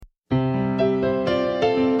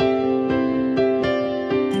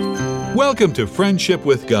Welcome to Friendship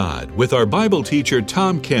with God with our Bible teacher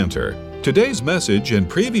Tom Cantor. Today's message and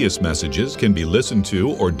previous messages can be listened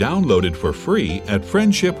to or downloaded for free at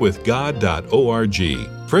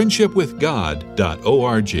friendshipwithgod.org.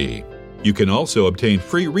 friendshipwithgod.org. You can also obtain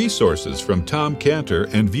free resources from Tom Cantor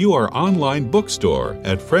and view our online bookstore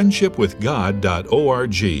at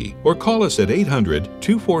friendshipwithgod.org or call us at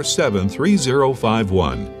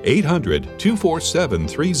 800-247-3051,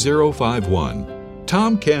 800-247-3051.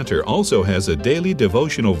 Tom Cantor also has a daily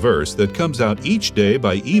devotional verse that comes out each day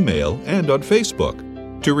by email and on Facebook.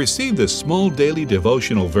 To receive this small daily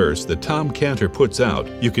devotional verse that Tom Cantor puts out,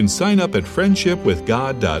 you can sign up at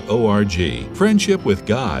friendshipwithgod.org,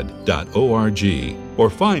 friendshipwithgod.org, or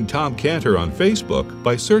find Tom Cantor on Facebook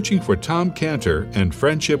by searching for Tom Cantor and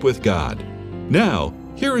Friendship with God. Now,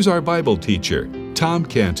 here is our Bible teacher, Tom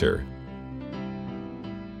Cantor.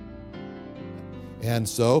 And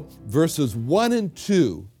so, verses 1 and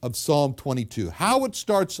 2 of Psalm 22, how it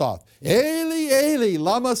starts off, Eli, Eli,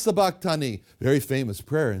 lama sabachthani, very famous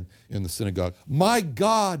prayer in the synagogue. My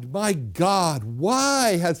God,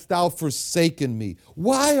 why hast thou forsaken me?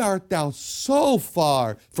 Why art thou so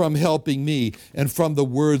far from helping me and from the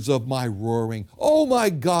words of my roaring? Oh my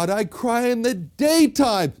God, I cry in the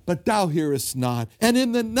daytime, but thou hearest not, and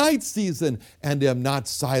in the night season, and am not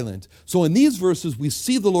silent. So in these verses, we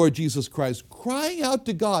see the Lord Jesus Christ crying out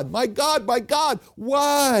to God, my God,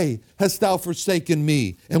 why hast thou forsaken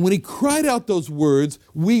me? And when he cried out those words,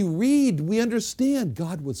 we understand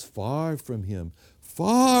God was far from him.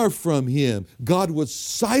 God was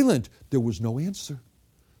silent. There was no answer.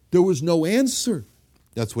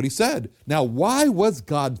 That's what he said. Now, why was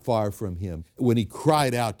God far from him when he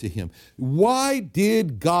cried out to him? Why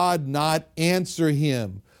did God not answer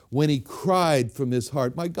him when he cried from his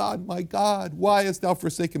heart, my God, why hast thou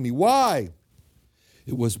forsaken me? Why?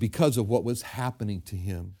 It was because of what was happening to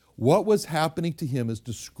him. What was happening to him is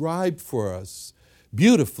described for us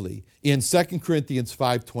beautifully in 2 Corinthians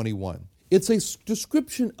 5:21. It's a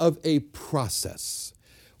description of a process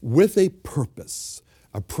with a purpose.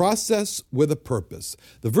 A process with a purpose.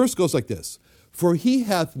 The verse goes like this, for he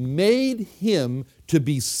hath made him to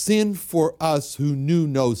be sin for us who knew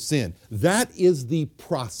no sin. That is the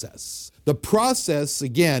process. The process,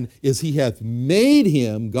 again, is he hath made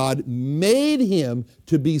him, God made him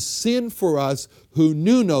to be sin for us who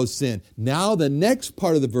knew no sin. Now the next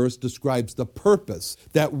part of the verse describes the purpose,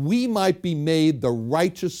 that we might be made the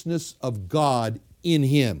righteousness of God in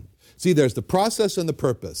him. See, there's the process and the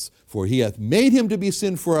purpose. For he hath made him to be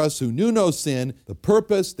sin for us who knew no sin, the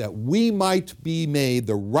purpose that we might be made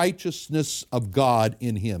the righteousness of God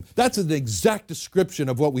in him. That's an exact description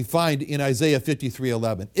of what we find in Isaiah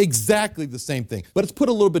 53:11. Exactly the same thing, but it's put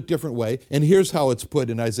a little bit different way, and here's how it's put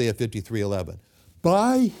in Isaiah 53:11.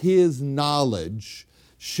 By his knowledge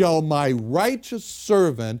shall my righteous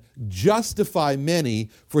servant justify many,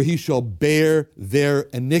 for he shall bear their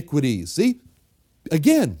iniquities. See?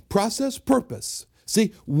 Again, process, purpose.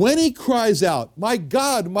 See, when he cries out, my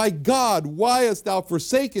God, why hast thou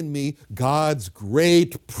forsaken me? God's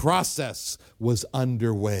great process was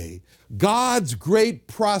underway. God's great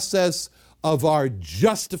process of our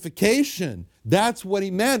justification. That's what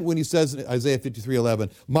he meant when he says in Isaiah 53:11,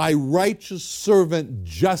 my righteous servant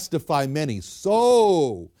justify many.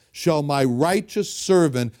 So shall my righteous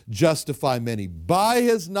servant justify many. By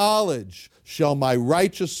his knowledge shall my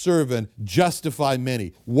righteous servant justify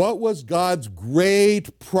many. What was God's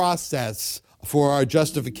great process for our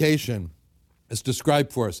justification? It's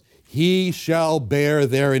described for us. He shall bear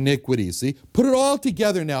their iniquities. See, put it all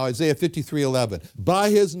together now, Isaiah 53:11. By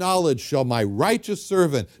his knowledge shall my righteous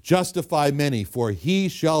servant justify many, for he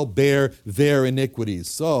shall bear their iniquities.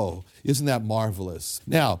 So, isn't that marvelous?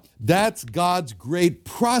 Now, that's God's great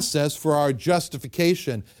process for our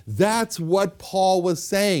justification. That's what Paul was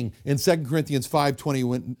saying in 2 Corinthians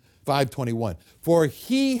 5:21. For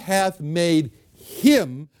he hath made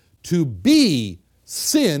him to be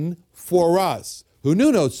sin for us, who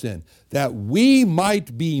knew no sin, that we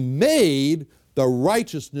might be made the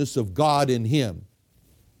righteousness of God in him.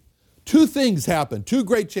 Two things happened, two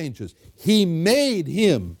great changes. He made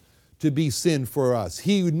him to be sin for us.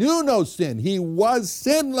 He knew no sin. He was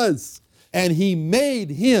sinless, and he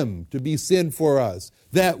made him to be sin for us.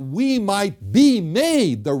 that we might be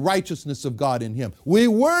made the righteousness of God in him. We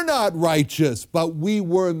were not righteous, but we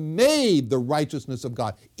were made the righteousness of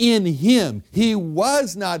God in him. He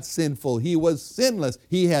was not sinful. He was sinless.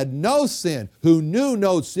 He had no sin, who knew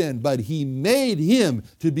no sin, but he made him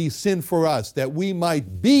to be sin for us, that we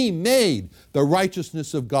might be made the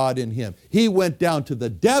righteousness of God in him. He went down to the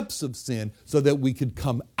depths of sin so that we could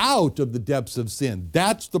come out of the depths of sin.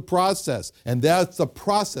 That's the process. And that's the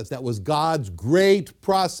process. That was God's great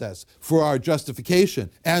process for our justification.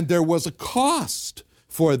 And there was a cost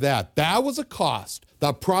for that. That was a cost.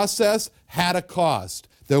 The process had a cost.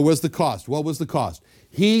 There was the cost. What was the cost?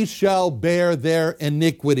 He shall bear their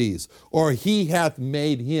iniquities, or he hath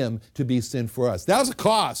made him to be sin for us. That was a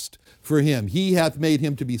cost for him. He hath made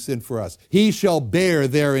him to be sin for us. He shall bear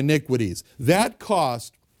their iniquities. That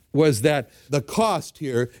cost was that the cost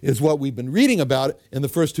here is what we've been reading about in the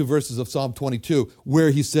first two verses of Psalm 22,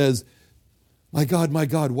 where he says, my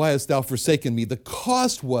God, why hast thou forsaken me? The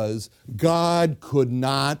cost was God could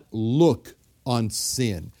not look on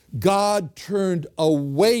sin. God turned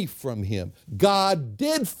away from him. God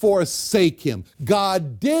did forsake him.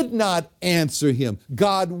 God did not answer him.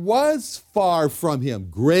 God was far from him.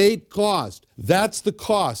 Great cost. That's the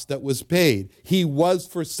cost that was paid. He was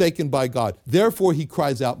forsaken by God. Therefore he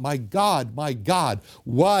cries out, my God,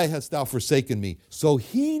 why hast thou forsaken me? So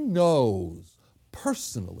he knows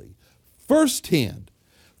personally, firsthand,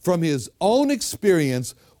 from his own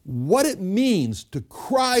experience, what it means to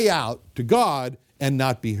cry out to God and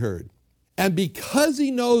not be heard. And because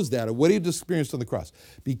he knows that, or what he had experienced on the cross,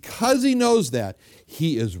 because he knows that,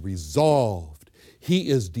 he is resolved, he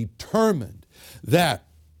is determined that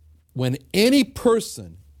when any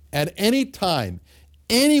person, at any time,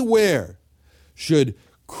 anywhere, should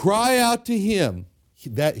cry out to him,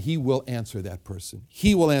 that he will answer that person.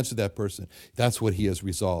 He will answer that person. That's what he has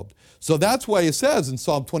resolved. So that's why it says in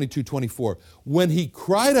Psalm 22:24, when he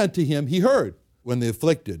cried unto him, he heard. When an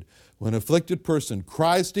afflicted person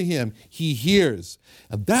cries to him, he hears.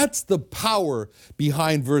 And that's the power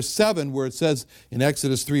behind verse 7, where it says in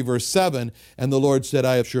Exodus 3, verse 7, and the Lord said,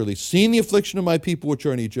 I have surely seen the affliction of my people which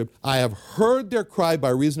are in Egypt. I have heard their cry by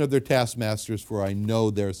reason of their taskmasters, for I know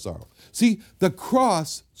their sorrow. See, the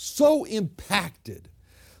cross so impacted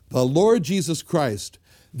the Lord Jesus Christ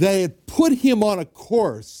that it put him on a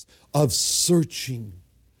course of searching.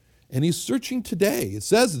 And he's searching today. It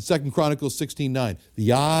says in 2 Chronicles 16:9,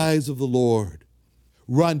 the eyes of the Lord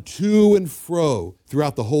run to and fro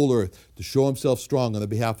throughout the whole earth to show himself strong on the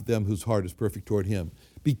behalf of them whose heart is perfect toward him.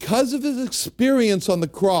 Because of his experience on the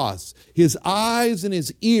cross, his eyes and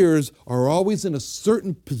his ears are always in a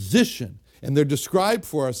certain position. And they're described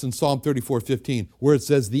for us in Psalm 34:15, where it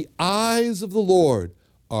says, the eyes of the Lord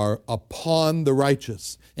are upon the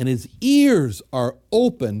righteous, and his ears are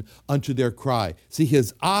open unto their cry. See,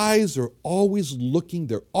 his eyes are always looking,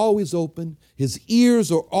 they're always open. His ears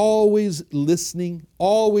are always listening.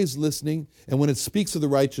 And when it speaks of the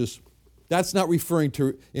righteous, that's not referring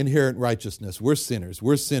to inherent righteousness. We're sinners.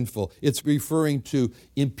 We're sinful. It's referring to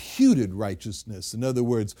imputed righteousness. In other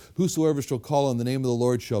words, whosoever shall call on the name of the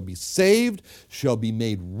Lord shall be saved, shall be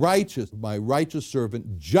made righteous. My righteous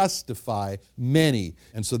servant justify many.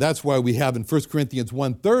 And so that's why we have in 1 Corinthians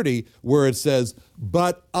 1:30 where it says,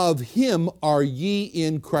 but of him are ye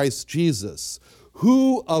in Christ Jesus,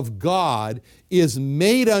 who of God is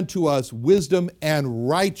made unto us wisdom and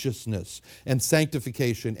righteousness and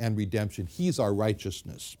sanctification and redemption. He's our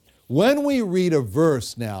righteousness. When we read a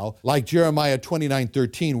verse now, like Jeremiah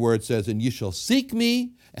 29:13, where it says, and ye shall seek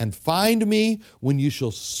me and find me when you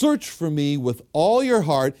shall search for me with all your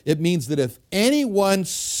heart, it means that if anyone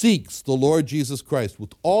seeks the Lord Jesus Christ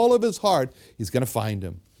with all of his heart, he's going to find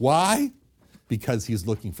him. Why? Because he's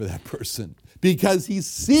looking for that person. Because he's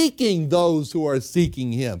seeking those who are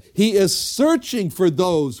seeking him. He is searching for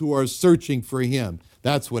those who are searching for him.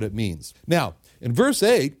 That's what it means. Now, in verse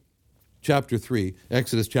 8, chapter 3,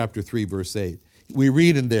 Exodus chapter 3, verse 8, we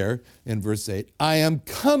read in there, in verse 8, I am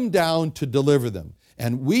come down to deliver them.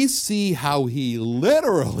 And we see how he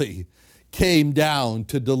literally came down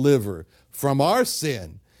to deliver from our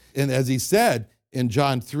sin. And as he said in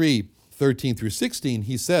John 3:13 through 16,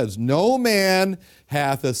 he says, no man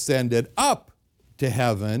hath ascended up to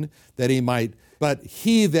heaven that he might, but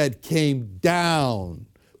he that came down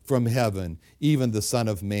from heaven, even the Son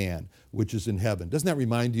of Man, which is in heaven. Doesn't that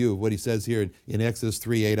remind you of what he says here in Exodus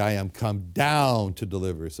 3:8, I am come down to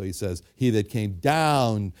deliver. So he says, he that came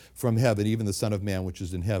down from heaven, even the Son of Man, which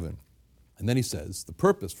is in heaven. And then he says the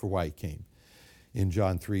purpose for why he came in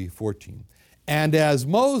John 3:14. And as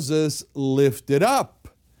Moses lifted up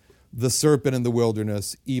the serpent in the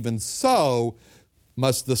wilderness, even so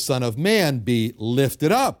must the Son of Man be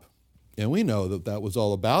lifted up. And we know that that was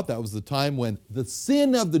all about. That was the time when the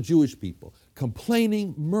sin of the Jewish people,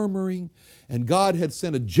 complaining, murmuring, and God had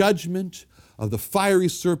sent a judgment of the fiery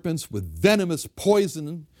serpents with venomous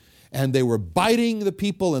poison, and they were biting the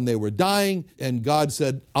people and they were dying, and God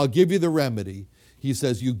said, I'll give you the remedy. He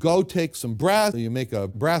says, you go take some brass, you make a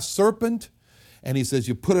brass serpent, and he says,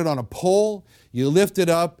 you put it on a pole, you lift it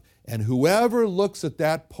up, and whoever looks at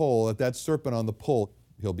that pole, at that serpent on the pole,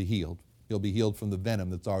 he'll be healed. He'll be healed from the venom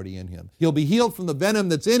that's already in him. He'll be healed from the venom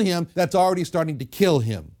that's in him that's already starting to kill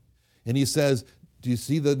him. And he says, do you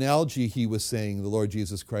see the analogy he was saying, the Lord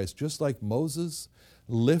Jesus Christ? Just like Moses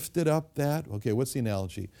lifted up that. Okay, what's the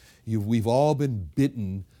analogy? We've all been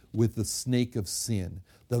bitten with the snake of sin.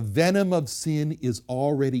 The venom of sin is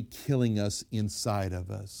already killing us inside of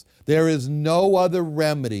us. There is no other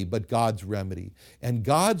remedy but God's remedy. And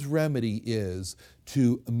God's remedy is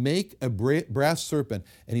to make a brass serpent,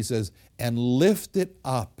 and he says, and lift it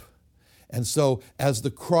up. And so as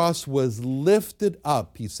the cross was lifted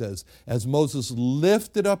up, he says, as Moses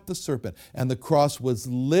lifted up the serpent, and the cross was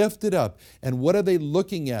lifted up, and what are they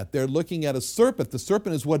looking at? They're looking at a serpent. The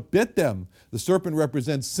serpent is what bit them. The serpent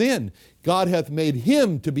represents sin. God hath made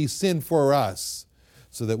him to be sin for us,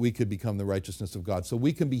 so that we could become the righteousness of God, so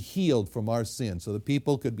we can be healed from our sin, so the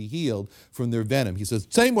people could be healed from their venom. He says,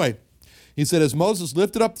 same way. He said, as Moses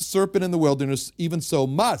lifted up the serpent in the wilderness, even so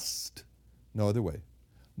must, no other way,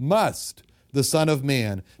 must the Son of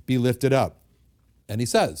Man be lifted up. And he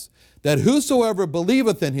says, that whosoever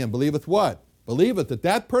believeth in him, believeth what? Believeth that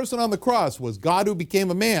that person on the cross was God who became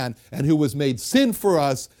a man and who was made sin for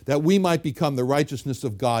us, that we might become the righteousness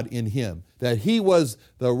of God in him. That he was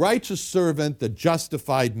the righteous servant that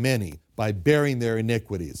justified many by bearing their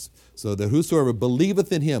iniquities. So that whosoever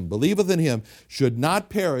believeth in him should not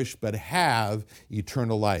perish but have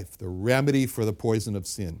eternal life, the remedy for the poison of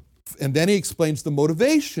sin. And then he explains the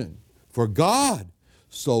motivation. For God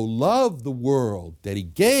so loved the world that he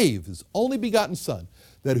gave his only begotten Son,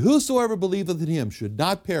 that whosoever believeth in him should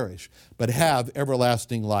not perish, but have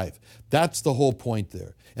everlasting life. That's the whole point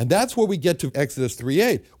there. And that's where we get to Exodus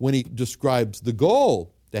 3:8, when he describes the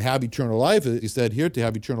goal, to have eternal life. He said here, to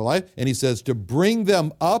have eternal life. And he says, to bring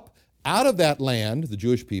them up out of that land, the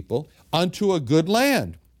Jewish people, unto a good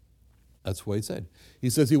land. That's what he said. He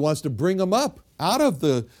says he wants to bring them up out of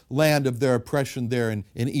the land of their oppression there in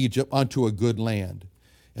Egypt unto a good land.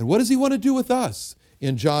 And what does he want to do with us?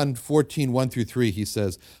 In John 14:1-3, he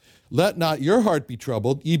says, let not your heart be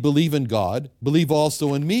troubled. Ye believe in God, believe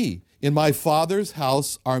also in me. In my Father's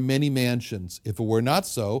house are many mansions. If it were not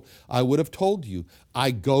so, I would have told you. I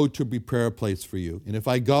go to prepare a place for you. And if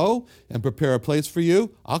I go and prepare a place for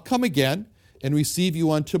you, I'll come again and receive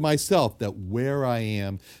you unto myself, that where I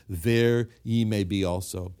am, there ye may be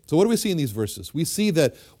also. So what do we see in these verses? We see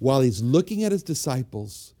that while he's looking at his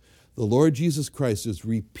disciples, the Lord Jesus Christ is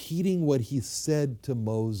repeating what he said to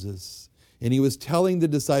Moses. And he was telling the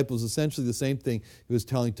disciples essentially the same thing he was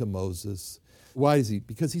telling to Moses. Why is he?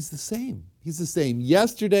 Because he's the same. He's the same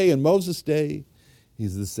yesterday and Moses' day.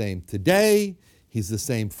 He's the same today. He's the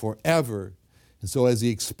same forever. And so as he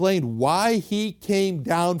explained why he came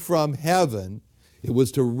down from heaven, it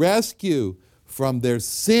was to rescue from their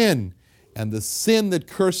sin and the sin that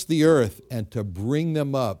cursed the earth, and to bring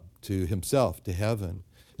them up to himself, to heaven.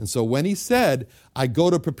 And so when he said, I go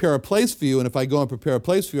to prepare a place for you, and if I go and prepare a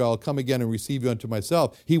place for you, I'll come again and receive you unto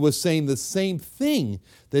myself, he was saying the same thing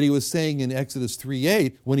that he was saying in Exodus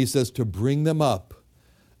 3:8 when he says to bring them up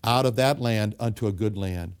out of that land unto a good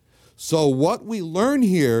land. So what we learn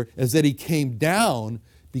here is that he came down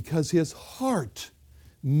because his heart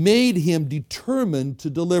made him determined to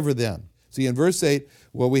deliver them. See, in verse 8,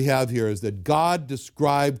 what we have here is that God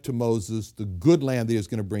described to Moses the good land that he was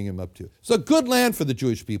going to bring him up to. It's a good land for the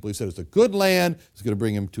Jewish people. He said it's a good land. He's going to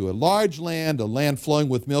bring him to a large land, a land flowing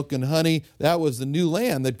with milk and honey. That was the new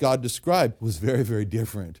land that God described. It was very, very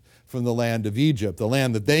different from the land of Egypt, the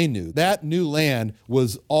land that they knew. That new land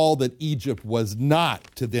was all that Egypt was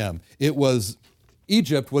not to them.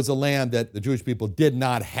 Egypt was a land that the Jewish people did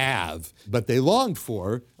not have, but they longed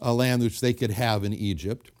for a land which they could have in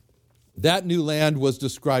Egypt. That new land was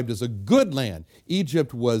described as a good land.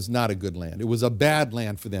 Egypt was not a good land. It was a bad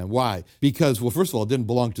land for them. Why? Because, well, first of all, it didn't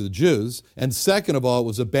belong to the Jews. And second of all, it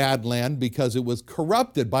was a bad land because it was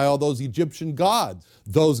corrupted by all those Egyptian gods,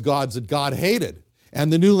 those gods that God hated.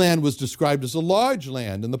 And the new land was described as a large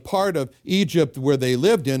land. And the part of Egypt where they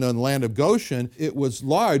lived in, on the land of Goshen, it was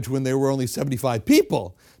large when there were only 75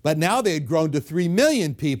 people. But now they had grown to 3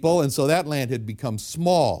 million people, and so that land had become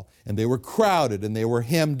small. and they were crowded, and they were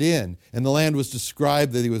hemmed in. And the land was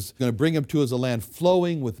described that he was going to bring them to as a land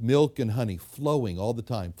flowing with milk and honey, flowing all the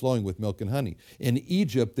time, flowing with milk and honey. In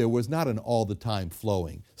Egypt, there was not an all the time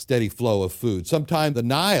flowing, steady flow of food. Sometimes the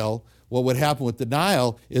Nile, what would happen with the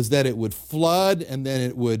Nile is that it would flood and then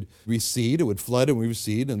it would recede. It would flood and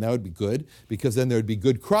recede, and that would be good because then there would be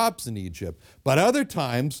good crops in Egypt. But other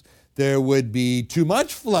times, there would be too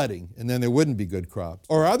much flooding, and then there wouldn't be good crops.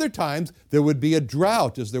 Or other times, there would be a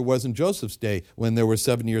drought, as there was in Joseph's day when there were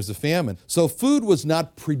 7 years of famine. So food was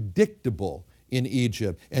not predictable in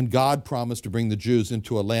Egypt, and God promised to bring the Jews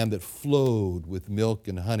into a land that flowed with milk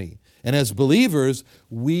and honey. And as believers,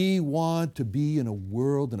 we want to be in a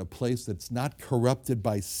world, in a place that's not corrupted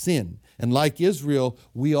by sin. And like Israel,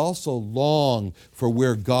 we also long for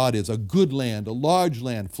where God is, a good land, a large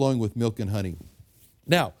land flowing with milk and honey.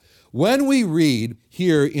 Now, when we read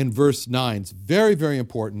here in verse 9, it's very, very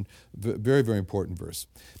important verse.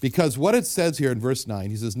 Because what it says here in verse 9,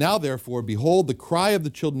 he says, "Now therefore, behold, the cry of the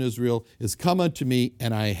children of Israel is come unto me,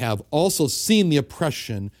 and I have also seen the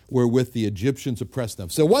oppression wherewith the Egyptians oppressed them."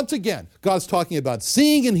 So once again, God's talking about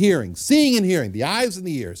seeing and hearing, the eyes and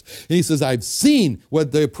the ears. And he says, "I've seen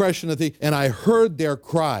what the oppression of and I heard their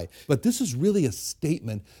cry." But this is really a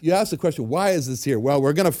statement. You ask the question, why is this here? Well,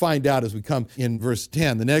 we're going to find out as we come in verse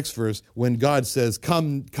 10, the next verse, when God says,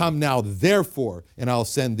 Come now therefore, and I'll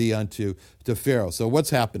send thee unto Pharaoh. So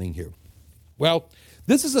what's happening here? Well,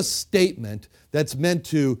 this is a statement that's meant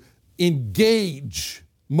to engage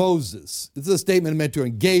Moses. This is a statement meant to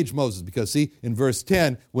engage Moses because, see, in verse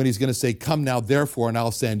 10, when he's going to say, "Come now therefore, and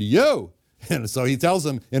I'll send you." And so he tells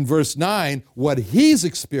them in verse 9 what he's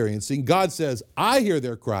experiencing. God says, "I hear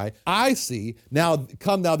their cry. I see. Now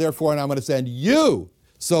come now therefore, and I'm going to send you."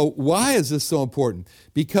 So why is this so important?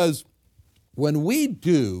 Because when we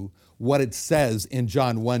do what it says in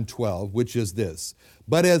John 1:12, which is this,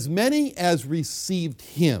 "But as many as received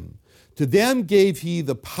him, to them gave he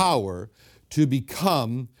the power to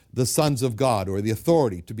become the sons of God," or the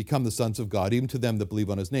authority to become the sons of God, even to them that believe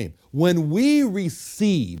on his name. When we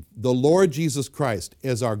receive the Lord Jesus Christ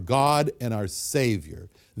as our God and our Savior,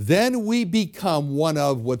 then we become one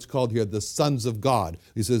of what's called here the sons of God.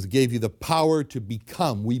 He says, "Gave you the power to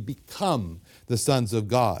become." We become the sons of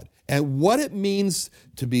God. And what it means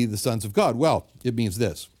to be the sons of God, well, it means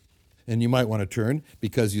this. And you might want to turn,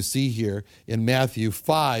 because you see here in Matthew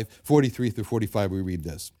 5:43 through 45, we read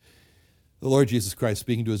this. The Lord Jesus Christ,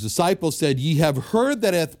 speaking to his disciples, said, "Ye have heard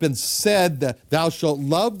that it hath been said that thou shalt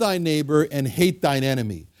love thy neighbor and hate thine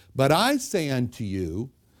enemy. But I say unto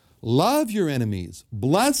you, love your enemies,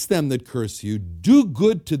 bless them that curse you, do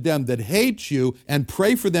good to them that hate you, and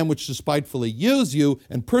pray for them which despitefully use you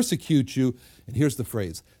and persecute you." And here's the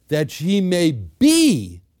phrase, "that ye may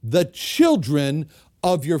be the children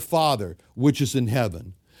of your Father which is in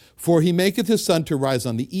heaven. For he maketh his sun to rise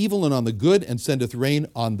on the evil and on the good, and sendeth rain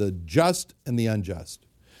on the just and the unjust."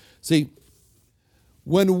 See,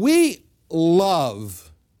 when we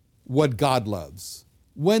love what God loves,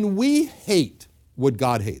 when we hate what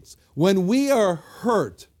God hates, when we are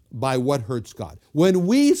hurt by what hurts God, when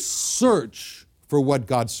we search for what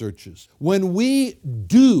God searches, when we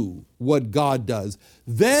do what God does,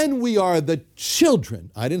 then we are the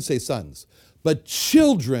children, I didn't say sons, but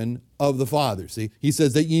children of the Father. See, he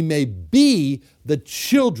says that ye may be the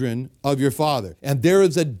children of your Father. And there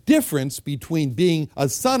is a difference between being a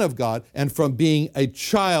son of God and from being a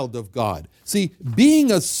child of God. See,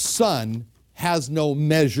 being a son has no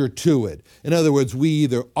measure to it. In other words, we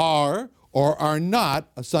either are or are not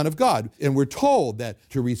a son of God. And we're told that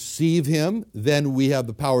to receive him, then we have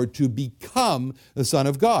the power to become the son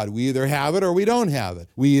of God. We either have it or we don't have it.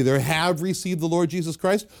 We either have received the Lord Jesus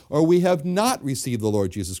Christ or we have not received the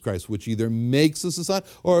Lord Jesus Christ, which either makes us a son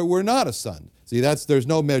or we're not a son. See, there's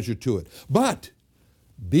no measure to it. But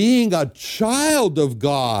being a child of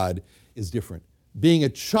God is different. Being a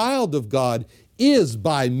child of God is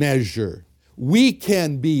by measure. We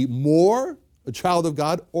can be more a child of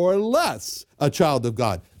God or less a child of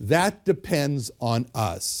God. That depends on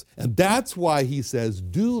us. And that's why he says,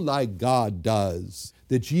 "Do like God does,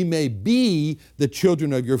 that ye may be the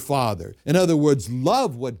children of your Father." In other words,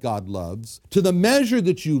 love what God loves. To the measure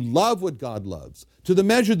that you love what God loves, to the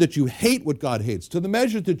measure that you hate what God hates, to the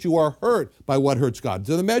measure that you are hurt by what hurts God,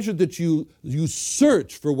 to the measure that you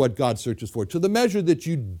search for what God searches for, to the measure that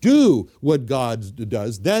you do what God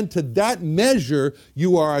does, then to that measure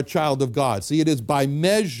you are a child of God. See, it is by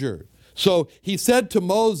measure. So he said to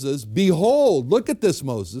Moses, "Behold," look at this,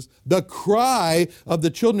 Moses, "the cry of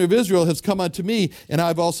the children of Israel has come unto me, and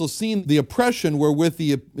I've also seen the oppression wherewith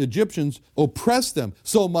the Egyptians oppressed them."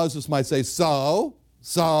 So Moses might say, So?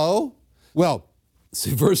 Well,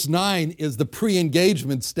 See, verse 9 is the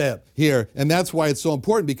pre-engagement step here, and that's why it's so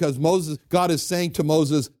important, because God is saying to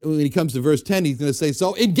Moses, when he comes to verse 10, he's going to say,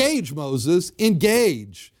 so engage, Moses,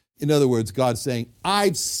 engage. In other words, God's saying,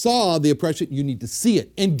 I saw the oppression, you need to see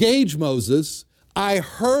it. Engage, Moses. I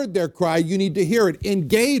heard their cry, you need to hear it.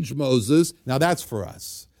 Engage, Moses. Now that's for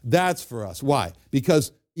us. That's for us. Why?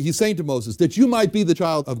 Because he's saying to Moses that you might be the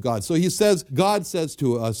child of God. So God says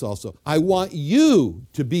to us also, I want you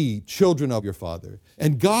to be children of your Father.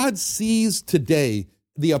 And God sees today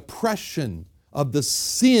the oppression of the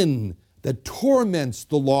sin that torments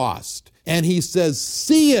the lost. And he says,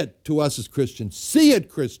 see it to us as Christians. See it,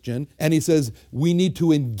 Christian. And he says, we need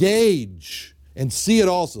to engage and see it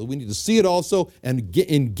also. We need to see it also and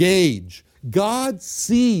engage. God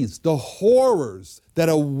sees the horrors that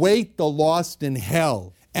await the lost in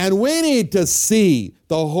hell. And we need to see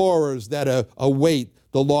the horrors that await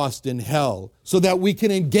the lost in hell so that we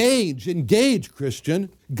can engage,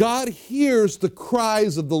 Christian. God hears the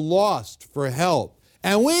cries of the lost for help.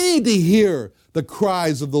 And we need to hear the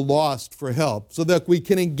cries of the lost for help so that we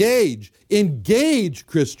can engage. Engage,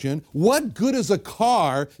 Christian. What good is a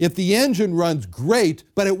car if the engine runs great,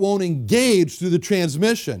 but it won't engage through the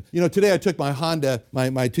transmission? You know, today I took my Honda,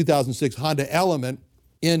 my 2006 Honda Element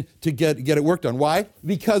in to get it worked on. Why?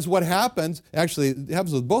 Because what happens, actually, it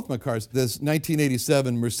happens with both my cars, this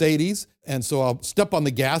 1987 Mercedes, and so I'll step on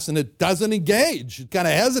the gas and it doesn't engage. It kind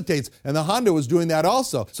of hesitates, and the Honda was doing that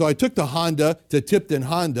also. So I took the Honda to Tipton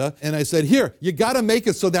Honda, and I said, here, you got to make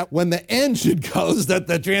it so that when the engine goes, that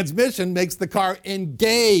the transmission makes the car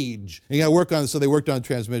engage. And you got to work on it, so they worked on the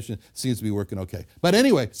transmission. Seems to be working okay. But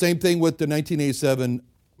anyway, same thing with the 1987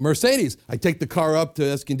 Mercedes. I take the car up to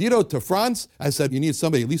Escondido, to Franz. I said, you need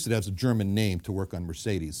somebody at least that has a German name to work on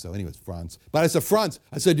Mercedes. So anyways, Franz. But I said, Franz,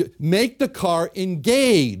 I said, make the car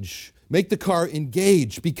engage. Make the car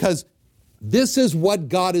engage, because this is what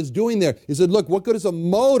God is doing there. He said, look, what good is a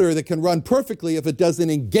motor that can run perfectly if it doesn't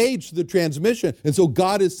engage the transmission? And so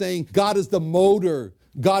God is saying, God is the motor.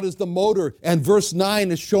 God is the motor, and verse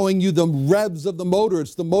 9 is showing you the revs of the motor.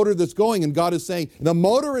 It's the motor that's going, and God is saying, the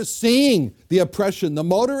motor is seeing the oppression. The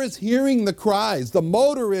motor is hearing the cries. The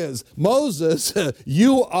motor is, Moses,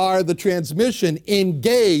 you are the transmission.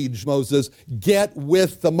 Engage, Moses. Get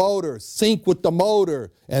with the motor. Sync with the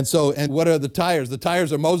motor. And what are the tires? The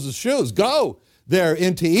tires are Moses' shoes. Go. They're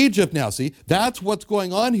into Egypt now. See, that's what's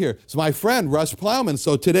going on here. So my friend, Russ Plowman,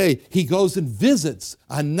 so today he goes and visits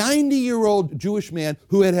a 90-year-old Jewish man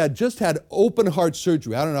who had just had open heart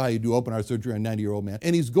surgery. I don't know how you do open heart surgery on a 90-year-old man.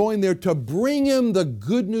 And he's going there to bring him the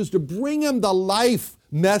good news, to bring him the life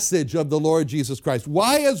message of the Lord Jesus Christ.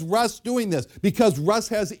 Why is Russ doing this? Because Russ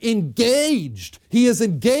has engaged. He is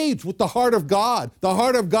engaged with the heart of God. The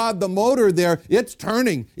heart of God, the motor there, it's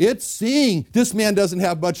turning. It's seeing this man doesn't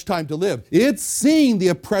have much time to live. It's seeing the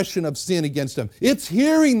oppression of sin against him. It's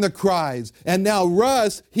hearing the cries. And now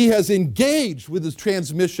Russ, he has engaged with his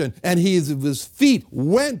transmission, and his feet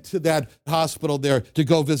went to that hospital there to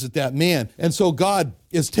go visit that man. And so God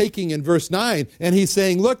is taking in verse 9, and he's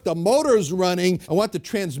saying, look, the motor's running. I want the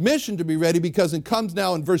transmission to be ready, because it comes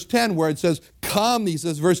now in verse 10 where it says, come, he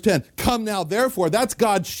says, verse 10, come now, therefore. That's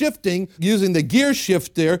God shifting, using the gear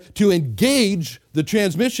shift there to engage the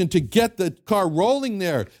transmission to get the car rolling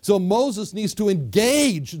there. So Moses needs to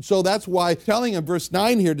engage. And so that's why telling him verse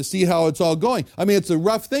 9 here to see how it's all going. I mean, it's a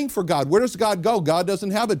rough thing for God. Where does God go? God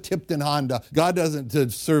doesn't have a Tipton Honda. God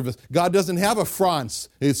doesn't service. God doesn't have a France.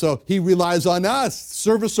 And so he relies on us.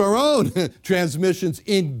 Service our own transmissions.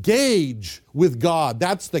 Engage with God.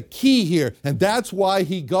 That's the key here. And that's why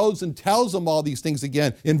he goes and tells them all these things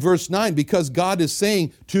again in verse 9, because God is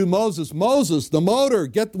saying to Moses, Moses, the motor,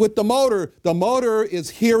 get with the motor. The motor is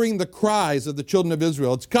hearing the cries of the children of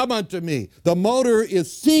Israel. It's come unto me. The motor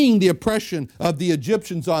is seeing the oppression of the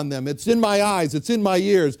Egyptians on them. It's in my eyes. It's in my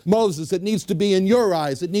ears. Moses, it needs to be in your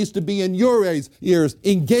eyes. It needs to be in your ears.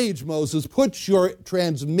 Engage, Moses. Put your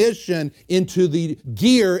transmission into the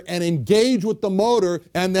gear and engage with the motor,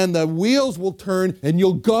 and then the wheels will turn and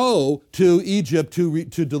you'll go to Egypt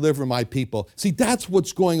to deliver my people. See, that's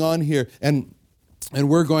what's going on here. And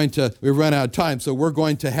we've run out of time, so we're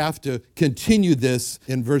going to have to continue this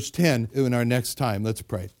in verse 10 in our next time. Let's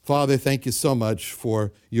pray. Father, thank you so much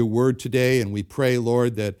for your word today, and we pray,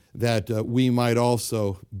 Lord, that we might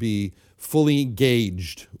also be fully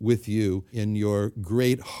engaged with you in your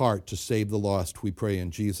great heart to save the lost. We pray in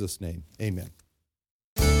Jesus' name. Amen.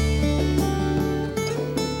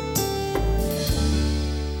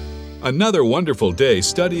 Another wonderful day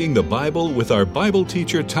studying the Bible with our Bible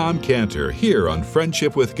teacher Tom Cantor here on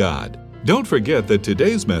Friendship with God. Don't forget that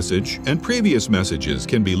today's message and previous messages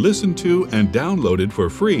can be listened to and downloaded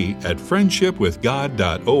for free at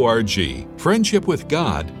friendshipwithgod.org.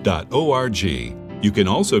 friendshipwithgod.org. You can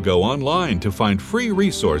also go online to find free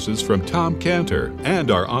resources from Tom Cantor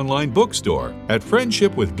and our online bookstore at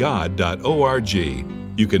friendshipwithgod.org.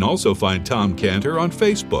 You can also find Tom Cantor on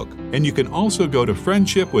Facebook, and you can also go to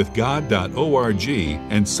friendshipwithgod.org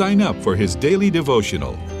and sign up for his daily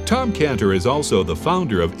devotional. Tom Cantor is also the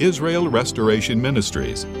founder of Israel Restoration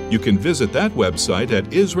Ministries. You can visit that website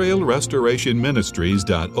at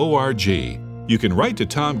israelrestorationministries.org. You can write to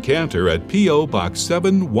Tom Cantor at P.O. Box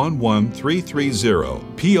 711330,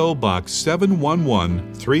 P.O. Box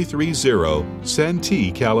 711330,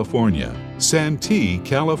 Santee, California. Santee,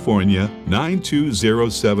 California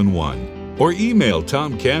 92071. Or email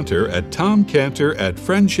Tom Cantor at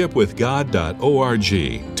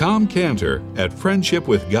tomcantor@friendshipwithgod.org. Tom Cantor at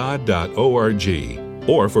friendshipwithgod.org.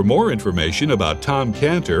 Or for more information about Tom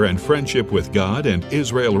Cantor and Friendship with God and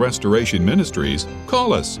Israel Restoration Ministries,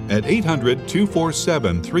 call us at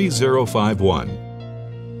 800-247-3051.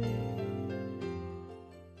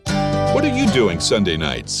 What are you doing Sunday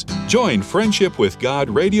nights? Join Friendship with God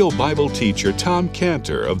radio Bible teacher Tom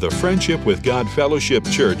Cantor of the Friendship with God Fellowship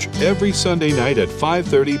Church every Sunday night at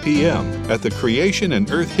 5:30 p.m. at the Creation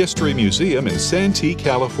and Earth History Museum in Santee,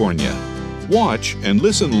 California. Watch and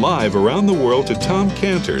listen live around the world to Tom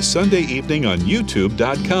Cantor Sunday evening on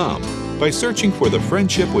YouTube.com by searching for the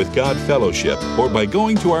Friendship with God Fellowship or by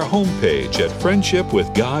going to our homepage at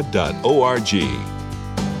friendshipwithgod.org.